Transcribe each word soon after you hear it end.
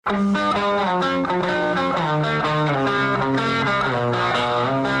This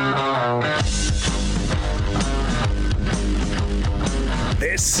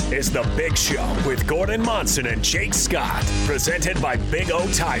is The Big Show with Gordon Monson and Jake Scott, presented by Big O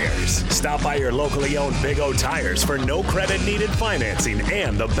Tires. Stop by your locally owned Big O Tires for no credit needed financing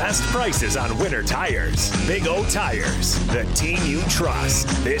and the best prices on winter tires. Big O Tires, the team you trust.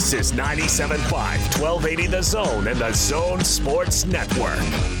 This is 97.5, 1280 The Zone and The Zone Sports Network.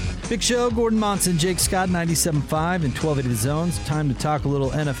 Big Show, Gordon Monson, Jake Scott, 97.5 and 1280 The Zones. Time to talk a little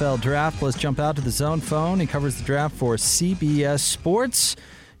NFL draft. Let's jump out to the Zone phone. He covers the draft for CBS Sports.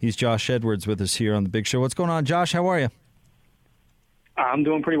 He's Josh Edwards with us here on the Big Show. What's going on, Josh? How are you? I'm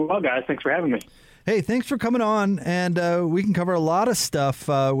doing pretty well, guys. Thanks for having me. Hey, thanks for coming on, and we can cover a lot of stuff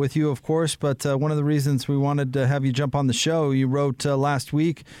with you, of course, but one of the reasons we wanted to have you jump on the show, you wrote last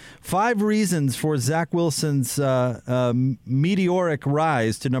week, 5 reasons for Zach Wilson's meteoric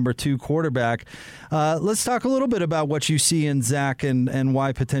rise to number 2 quarterback. Let's talk a little bit about what you see in Zach and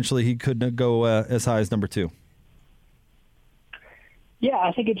why potentially he could go as high as number 2. Yeah,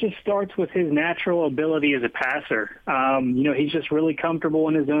 I think it just starts with his natural ability as a passer. He's just really comfortable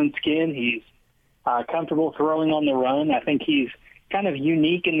in his own skin. He's comfortable throwing on the run. I think he's kind of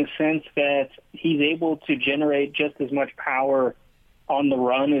unique in the sense that he's able to generate just as much power on the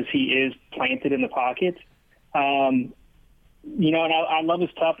run as he is planted in the pocket. And I love his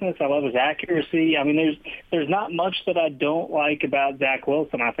toughness. I love his accuracy. I mean, there's not much that I don't like about Zach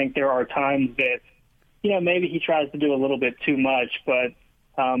Wilson. I think there are times that, maybe he tries to do a little bit too much. But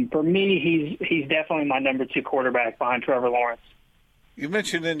for me, he's definitely my number 2 quarterback behind Trevor Lawrence. You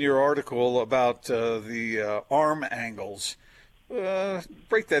mentioned in your article about the arm angles.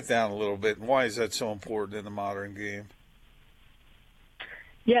 Break that down a little bit, and why is that so important in the modern game?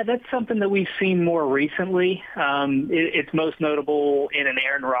 Yeah, that's something that we've seen more recently. It's most notable in an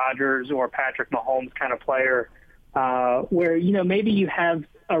Aaron Rodgers or Patrick Mahomes kind of player where, maybe you have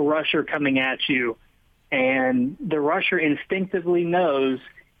a rusher coming at you, and the rusher instinctively knows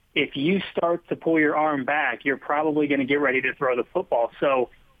if you start to pull your arm back, you're probably going to get ready to throw the football. So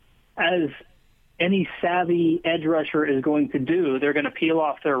as any savvy edge rusher is going to do, they're going to peel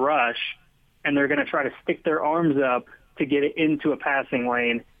off their rush, and they're going to try to stick their arms up to get it into a passing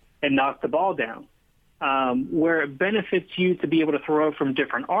lane and knock the ball down. Where it benefits you to be able to throw from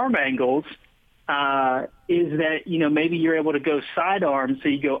different arm angles is that, maybe you're able to go sidearm, so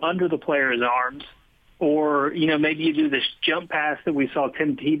you go under the player's arms, or, maybe you do this jump pass that we saw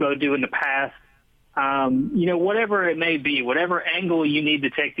Tim Tebow do in the past. Whatever it may be, whatever angle you need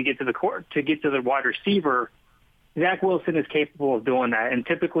to take to get to the court, to get to the wide receiver, Zach Wilson is capable of doing that. And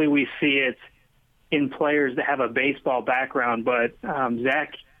typically we see it in players that have a baseball background, but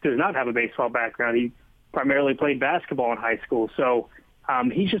Zach does not have a baseball background. He primarily played basketball in high school. So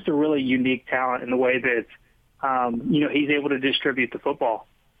he's just a really unique talent in the way that, he's able to distribute the football.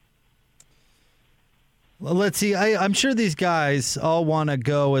 Well, let's see. I'm sure these guys all want to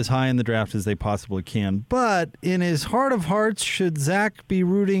go as high in the draft as they possibly can. But in his heart of hearts, should Zach be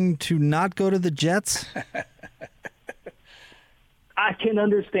rooting to not go to the Jets? I can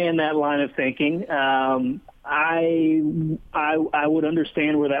understand that line of thinking. I would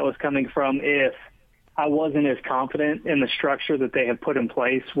understand where that was coming from if I wasn't as confident in the structure that they have put in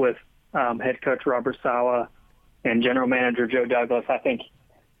place with head coach Robert Saleh and general manager Joe Douglas. I think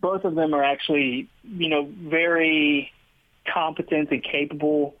both of them are actually, very competent and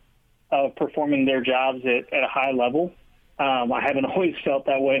capable of performing their jobs at a high level. I haven't always felt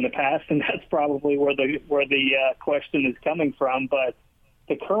that way in the past, and that's probably where the question is coming from. But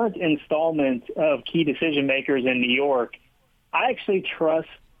the current installment of key decision makers in New York, I actually trust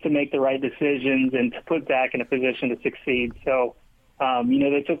to make the right decisions and to put Zach in a position to succeed. So,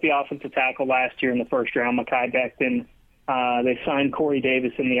 they took the offensive tackle last year in the first round, Mekhi Becton. They signed Corey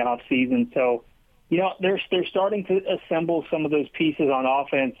Davis in the offseason. So, they're starting to assemble some of those pieces on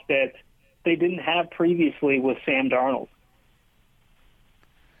offense that they didn't have previously with Sam Darnold.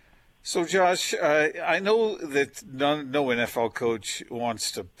 So, Josh, I know that no NFL coach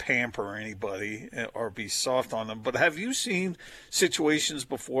wants to pamper anybody or be soft on them, but have you seen situations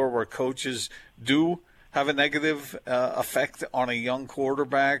before where coaches do have a negative effect on a young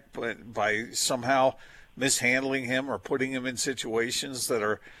quarterback by somehow mishandling him or putting him in situations that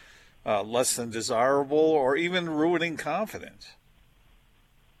are less than desirable or even ruining confidence?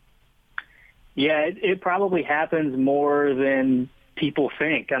 Yeah, it probably happens more than people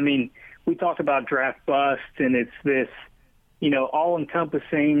think. I mean, we talk about draft bust, and it's this,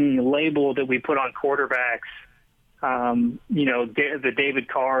 all-encompassing label that we put on quarterbacks. The David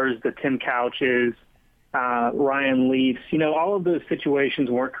Carrs, the Tim Couches, Ryan Leafs. All of those situations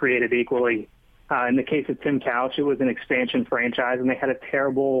weren't created equally. In the case of Tim Couch, it was an expansion franchise, and they had a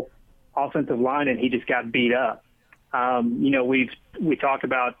terrible offensive line, and he just got beat up. We talked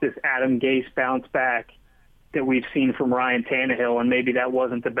about this Adam Gase bounce back that we've seen from Ryan Tannehill, and maybe that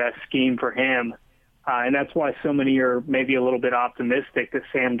wasn't the best scheme for him. And that's why so many are maybe a little bit optimistic that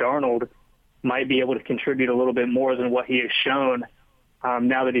Sam Darnold might be able to contribute a little bit more than what he has shown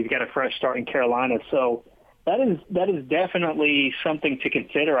now that he's got a fresh start in Carolina. So that is definitely something to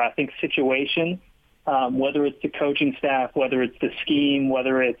consider. I think situation, whether it's the coaching staff, whether it's the scheme,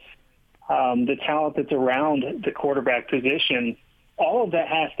 whether it's the talent that's around the quarterback position, all of that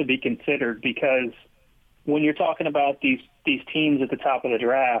has to be considered, because when you're talking about these teams at the top of the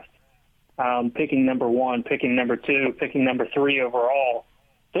draft, picking number 1, picking number 2, picking number 3 overall,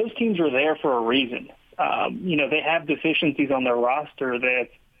 those teams are there for a reason. They have deficiencies on their roster that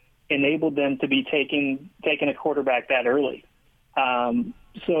enabled them to be taking a quarterback that early. So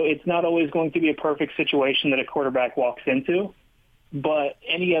it's not always going to be a perfect situation that a quarterback walks into, but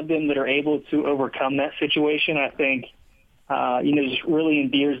any of them that are able to overcome that situation, I think, just really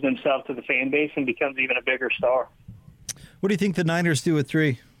endears themselves to the fan base and becomes even a bigger star. What do you think the Niners do at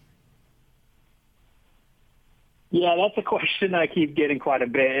 3? Yeah, that's a question I keep getting quite a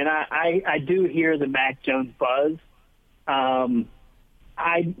bit, and I do hear the Mac Jones buzz.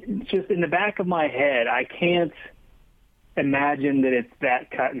 I just, in the back of my head, I can't imagine that it's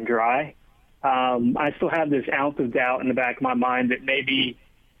that cut and dry. I still have this ounce of doubt in the back of my mind that maybe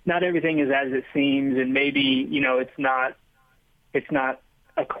not everything is as it seems, and maybe it's not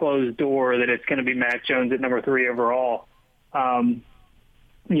a closed door that it's going to be Mac Jones at number 3 overall. When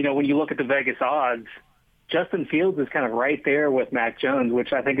you look at the Vegas odds, Justin Fields is kind of right there with Mac Jones,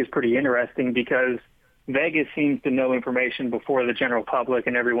 which I think is pretty interesting because Vegas seems to know information before the general public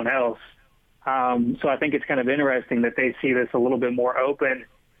and everyone else. So I think it's kind of interesting that they see this a little bit more open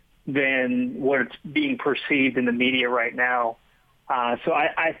than what it's being perceived in the media right now. So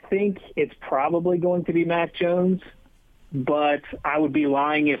I think it's probably going to be Mac Jones, but I would be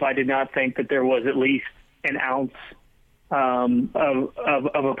lying if I did not think that there was at least an ounce of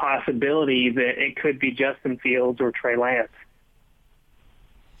a possibility that it could be Justin Fields or Trey Lance.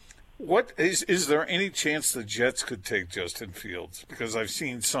 What is there any chance the Jets could take Justin Fields? Because I've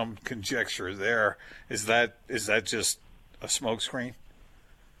seen some conjecture there. Is that just a smokescreen?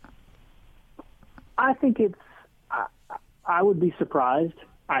 I think I would be surprised.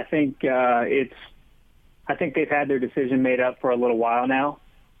 I think they've had their decision made up for a little while now.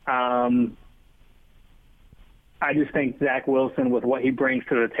 I just think Zach Wilson, with what he brings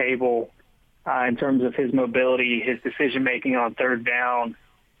to the table in terms of his mobility, his decision-making on third down,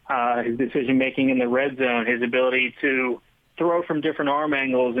 his decision-making in the red zone, his ability to throw from different arm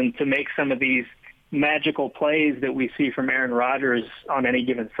angles and to make some of these magical plays that we see from Aaron Rodgers on any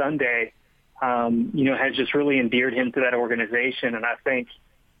given Sunday, has just really endeared him to that organization. And I think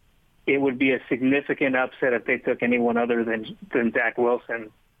it would be a significant upset if they took anyone other than Zach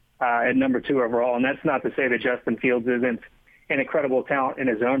Wilson at number 2 overall. And that's not to say that Justin Fields isn't an incredible talent in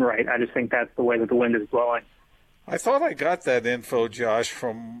his own right. I just think that's the way that the wind is blowing. I thought I got that info, Josh,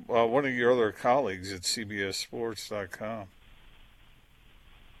 from one of your other colleagues at CBSSports.com.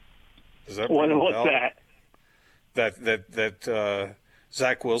 Does that what's that? That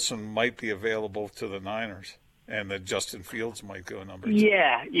Zach Wilson might be available to the Niners, and that Justin Fields might go number 2.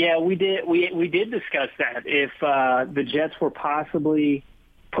 Yeah, we did. We did discuss that. If the Jets were possibly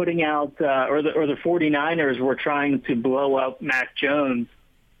putting out, or the 49ers were trying to blow up Mac Jones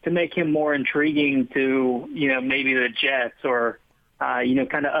to make him more intriguing to, maybe the Jets, or,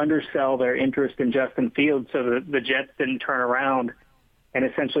 kind of undersell their interest in Justin Fields so that the Jets didn't turn around and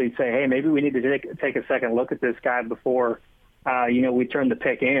essentially say, hey, maybe we need to take a second look at this guy before, we turn the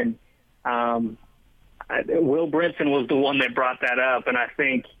pick in. Will Brinson was the one that brought that up, and I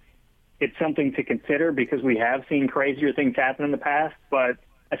think it's something to consider because we have seen crazier things happen in the past, but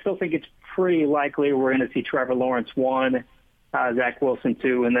I still think it's pretty likely we're going to see Trevor Lawrence 1, Zach Wilson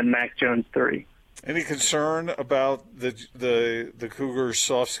 2, and then Mac Jones 3. Any concern about the Cougars'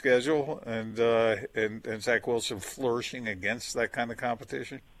 soft schedule and Zach Wilson flourishing against that kind of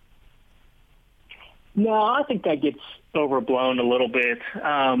competition? No, I think that gets overblown a little bit.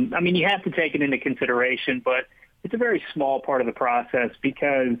 You have to take it into consideration, but it's a very small part of the process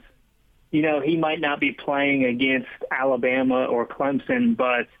because, he might not be playing against Alabama or Clemson,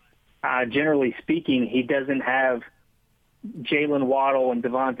 but generally speaking, he doesn't have Jalen Waddle and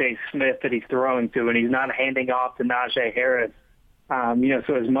Devontae Smith that he's throwing to, and he's not handing off to Najee Harris.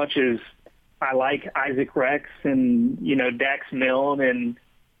 So as much as I like Isaac Rex and, Dax Milne and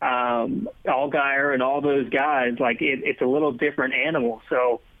Allgaier and all those guys, like it's a little different animal.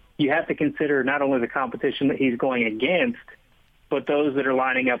 So you have to consider not only the competition that he's going against, but those that are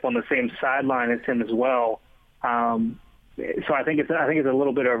lining up on the same sideline as him as well. So I think it's a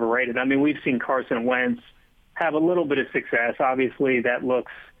little bit overrated. I mean, we've seen Carson Wentz have a little bit of success. Obviously, that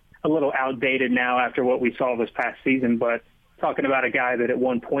looks a little outdated now after what we saw this past season. But talking about a guy that at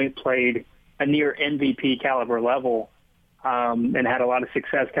one point played a near MVP caliber level and had a lot of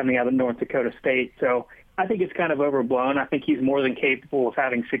success coming out of North Dakota State. So I think it's kind of overblown. I think he's more than capable of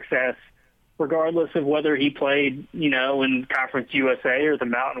having success, regardless of whether he played, in Conference USA or the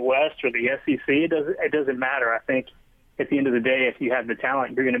Mountain West or the SEC. It doesn't matter. I think at the end of the day, if you have the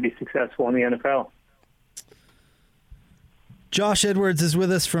talent, you're going to be successful in the NFL. Josh Edwards is with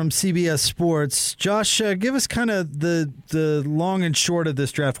us from CBS Sports. Josh, give us kind of the long and short of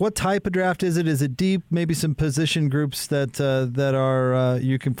this draft. What type of draft is it? Is it deep? Maybe some position groups that are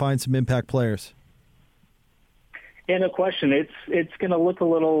you can find some impact players. Yeah, no question. It's going to look a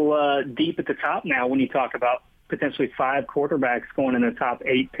little deep at the top now when you talk about potentially 5 quarterbacks going in the top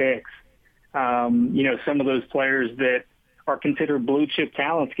 8 picks. Some of those players that are considered blue chip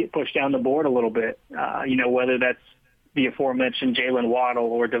talents get pushed down the board a little bit. Whether that's the aforementioned Jalen Waddle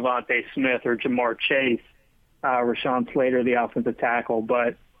or Devontae Smith or Jamar Chase, Rashawn Slater, the offensive tackle.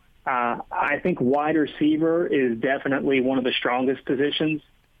 But I think wide receiver is definitely one of the strongest positions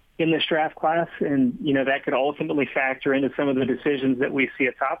in this draft class. And, that could ultimately factor into some of the decisions that we see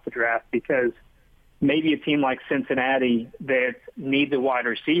atop the draft, because maybe a team like Cincinnati that needs a wide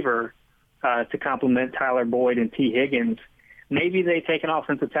receiver to complement Tyler Boyd and T. Higgins, maybe they take an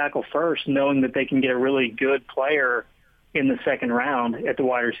offensive tackle first, knowing that they can get a really good player in the second round at the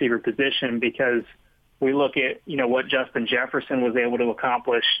wide receiver position, because we look at, what Justin Jefferson was able to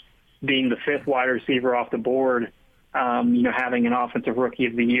accomplish being the 5th wide receiver off the board, having an offensive rookie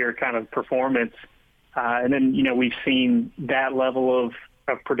of the year kind of performance. And then, we've seen that level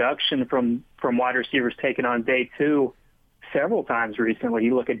of production from wide receivers taken on day 2 several times recently.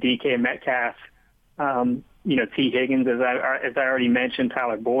 You look at DK Metcalf, T. Higgins, as I already mentioned,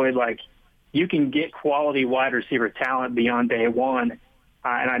 Tyler Boyd. Like, you can get quality wide receiver talent beyond day 1, and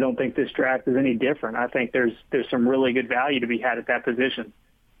I don't think this draft is any different. I think there's some really good value to be had at that position.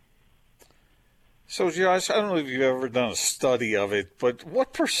 So, Josh, I don't know if you've ever done a study of it, but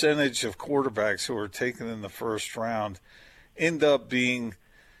what percentage of quarterbacks who are taken in the first round end up being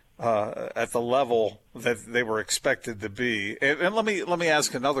at the level that they were expected to be? And let me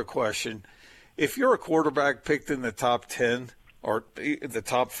ask another question. If you're a quarterback picked in the top 10 or the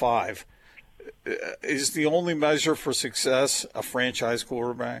top 5, is the only measure for success a franchise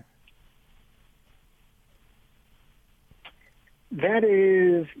quarterback? That's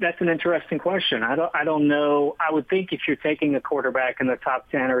an interesting question. I don't know. I would think if you're taking a quarterback in the top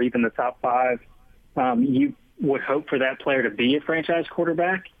 10 or even the top 5, you would hope for that player to be a franchise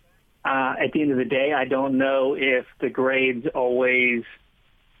quarterback. At the end of the day, I don't know if the grades always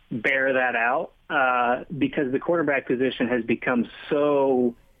bear that out, because the quarterback position has become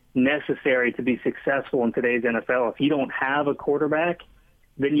so necessary to be successful in today's NFL. If you don't have a quarterback,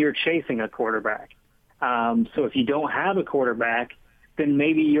 then you're chasing a quarterback. So if you don't have a quarterback, then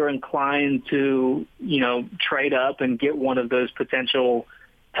maybe you're inclined to, trade up and get one of those potential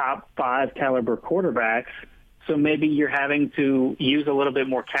top 5 caliber quarterbacks. So maybe you're having to use a little bit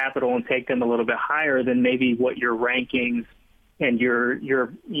more capital and take them a little bit higher than maybe what your rankings and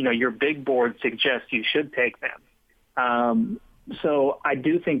your big board suggests you should take them. So I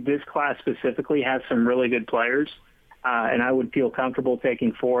do think this class specifically has some really good players, and I would feel comfortable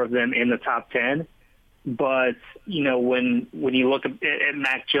taking 4 of them in the top 10. But, when you look at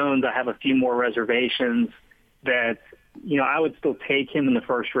Mac Jones, I have a few more reservations that, I would still take him in the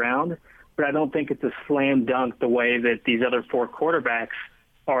first round, but I don't think it's a slam dunk the way that these other 4 quarterbacks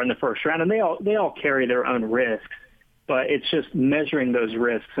are in the first round. And they all carry their own risks, but it's just measuring those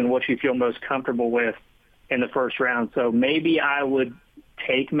risks and what you feel most comfortable with in the first round. So maybe I would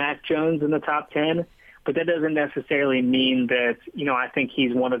take Mac Jones in the top 10, but that doesn't necessarily mean that, I think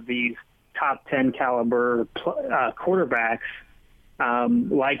he's one of these top 10 caliber quarterbacks,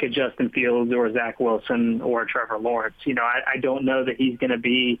 like a Justin Fields or a Zach Wilson or a Trevor Lawrence. I don't know that he's going to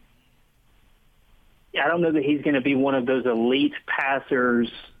be one of those elite passers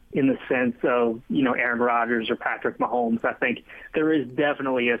in the sense of, Aaron Rodgers or Patrick Mahomes. I think there is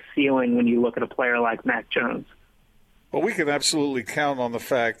definitely a ceiling when you look at a player like Mac Jones. Well, we can absolutely count on the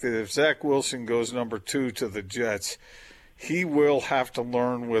fact that if Zach Wilson goes number 2 to the Jets, he will have to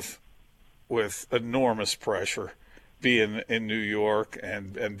learn with enormous pressure being in New York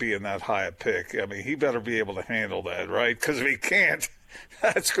and being that high a pick. I mean, he better be able to handle that, right? Because if he can't,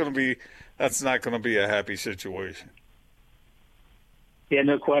 that's not going to be a happy situation. Yeah,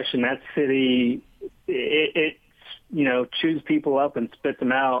 no question. That city, it chews people up and spits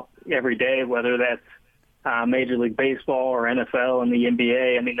them out every day, whether that's Major League Baseball or NFL and the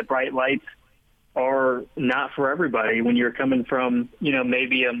NBA. I mean, the bright lights are not for everybody. When you're coming from,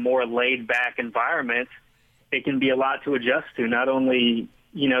 maybe a more laid-back environment, it can be a lot to adjust to. Not only,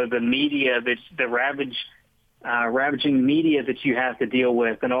 the media, the ravaging media that you have to deal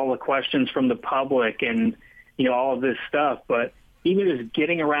with and all the questions from the public and, all of this stuff, but even just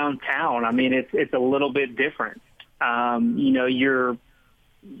getting around town, I mean, it's a little bit different.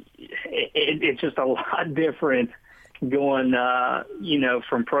 It's just a lot different going,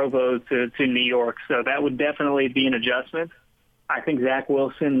 from Provo to New York. So that would definitely be an adjustment. I think Zach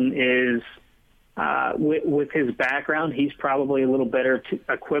Wilson is, with his background, he's probably a little better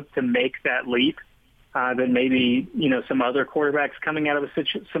equipped to make that leap than maybe, some other quarterbacks coming out of a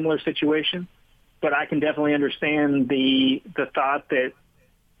similar situation. But I can definitely understand the thought that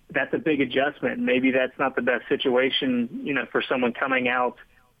that's a big adjustment. Maybe that's not the best situation, for someone coming out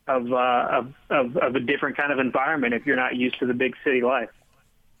of a different kind of environment if you're not used to the big city life.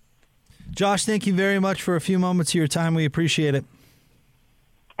 Josh, thank you very much for a few moments of your time. We appreciate it.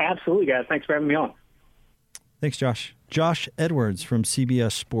 Absolutely, guys. Thanks for having me on. Thanks, Josh. Josh Edwards from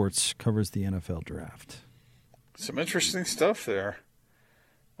CBS Sports covers the NFL draft. Some interesting stuff there.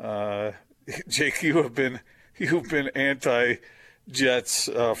 Jake, you've been anti-Jets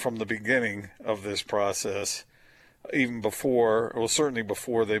from the beginning of this process, certainly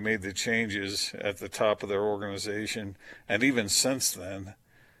before they made the changes at the top of their organization, and even since then.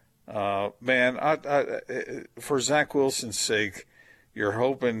 Man, for Zach Wilson's sake, you're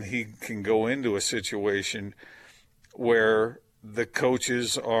hoping he can go into a situation where the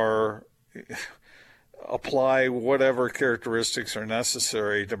coaches apply whatever characteristics are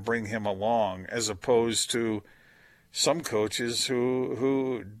necessary to bring him along, as opposed to some coaches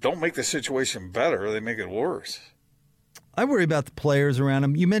who don't make the situation better, they make it worse. I worry about the players around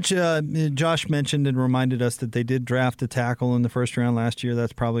him. You mentioned, Josh mentioned and reminded us that they did draft a tackle in the first round last year.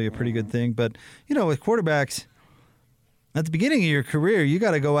 That's probably a pretty good thing. But, with quarterbacks, at the beginning of your career, you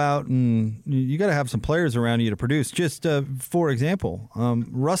got to go out and you got to have some players around you to produce. Just for example,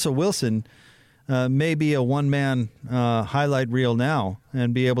 Russell Wilson may be a one-man highlight reel now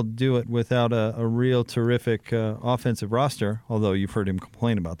and be able to do it without a real terrific offensive roster, although you've heard him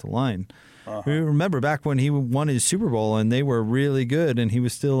complain about the line. Uh-huh. Remember back when he won his Super Bowl and they were really good and he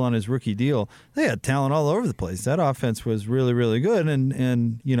was still on his rookie deal, they had talent all over the place. That offense was really, really good.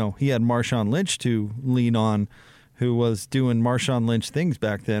 And he had Marshawn Lynch to lean on, who was doing Marshawn Lynch things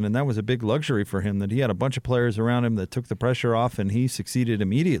back then, and that was a big luxury for him, that he had a bunch of players around him that took the pressure off, and he succeeded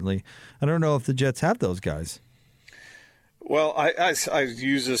immediately. I don't know if the Jets have those guys. Well, I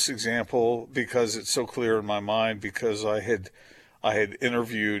use this example because it's so clear in my mind, because I had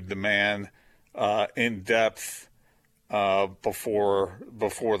interviewed the man in depth before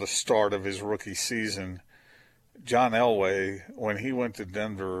the start of his rookie season. John Elway, when he went to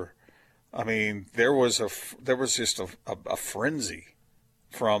Denver, I mean, there was just a frenzy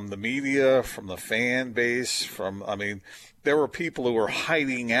from the media, from the fan base, there were people who were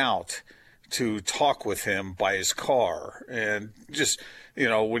hiding out to talk with him by his car. And just,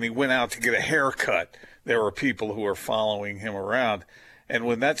 when he went out to get a haircut, there were people who were following him around. And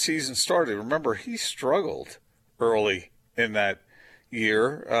when that season started, remember, he struggled early in that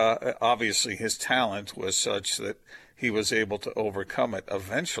year. Obviously, his talent was such that he was able to overcome it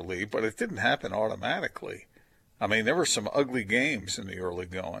eventually, but it didn't happen automatically. I mean, there were some ugly games in the early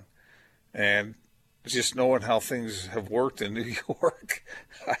going. And just knowing how things have worked in New York,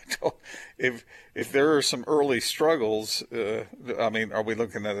 if there are some early struggles, are we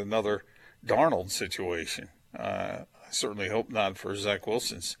looking at another Darnold situation? I certainly hope not for Zach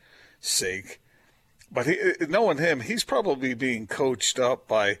Wilson's sake. But knowing him, he's probably being coached up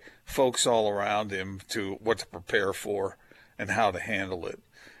by folks all around him to what to prepare for and how to handle it.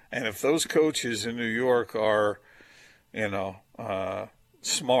 And if those coaches in New York are,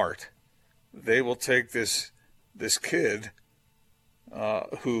 smart, they will take this kid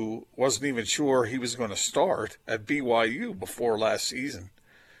who wasn't even sure he was going to start at BYU before last season,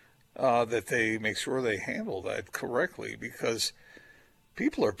 that they make sure they handle that correctly, because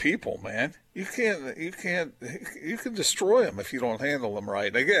people are people, man. You can destroy them if you don't handle them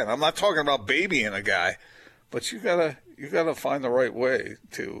right. Again, I'm not talking about babying a guy, but you gotta find the right way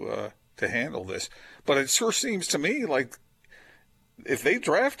to handle this. But it sure seems to me like if they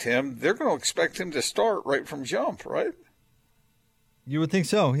draft him, they're going to expect him to start right from jump, right? You would think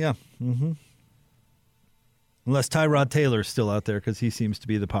so, yeah. Mm-hmm. Unless Tyrod Taylor's still out there, because he seems to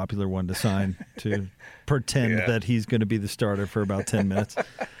be the popular one to sign to pretend that he's going to be the starter for about 10 minutes.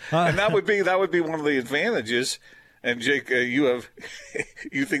 And that would be one of the advantages. And Jake, you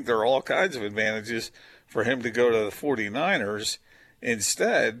think there are all kinds of advantages for him to go to the 49ers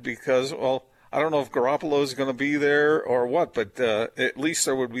instead, because, well, I don't know if Garoppolo is going to be there or what, but at least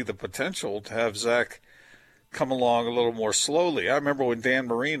there would be the potential to have Zach come along a little more slowly. I remember when Dan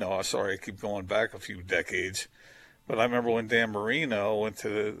Marino, sorry, I keep going back a few decades, but I remember when Dan Marino went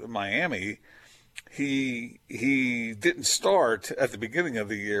to Miami, he didn't start at the beginning of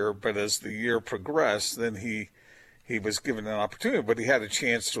the year, but as the year progressed, then he was given an opportunity, but he had a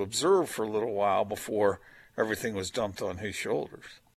chance to observe for a little while before everything was dumped on his shoulders.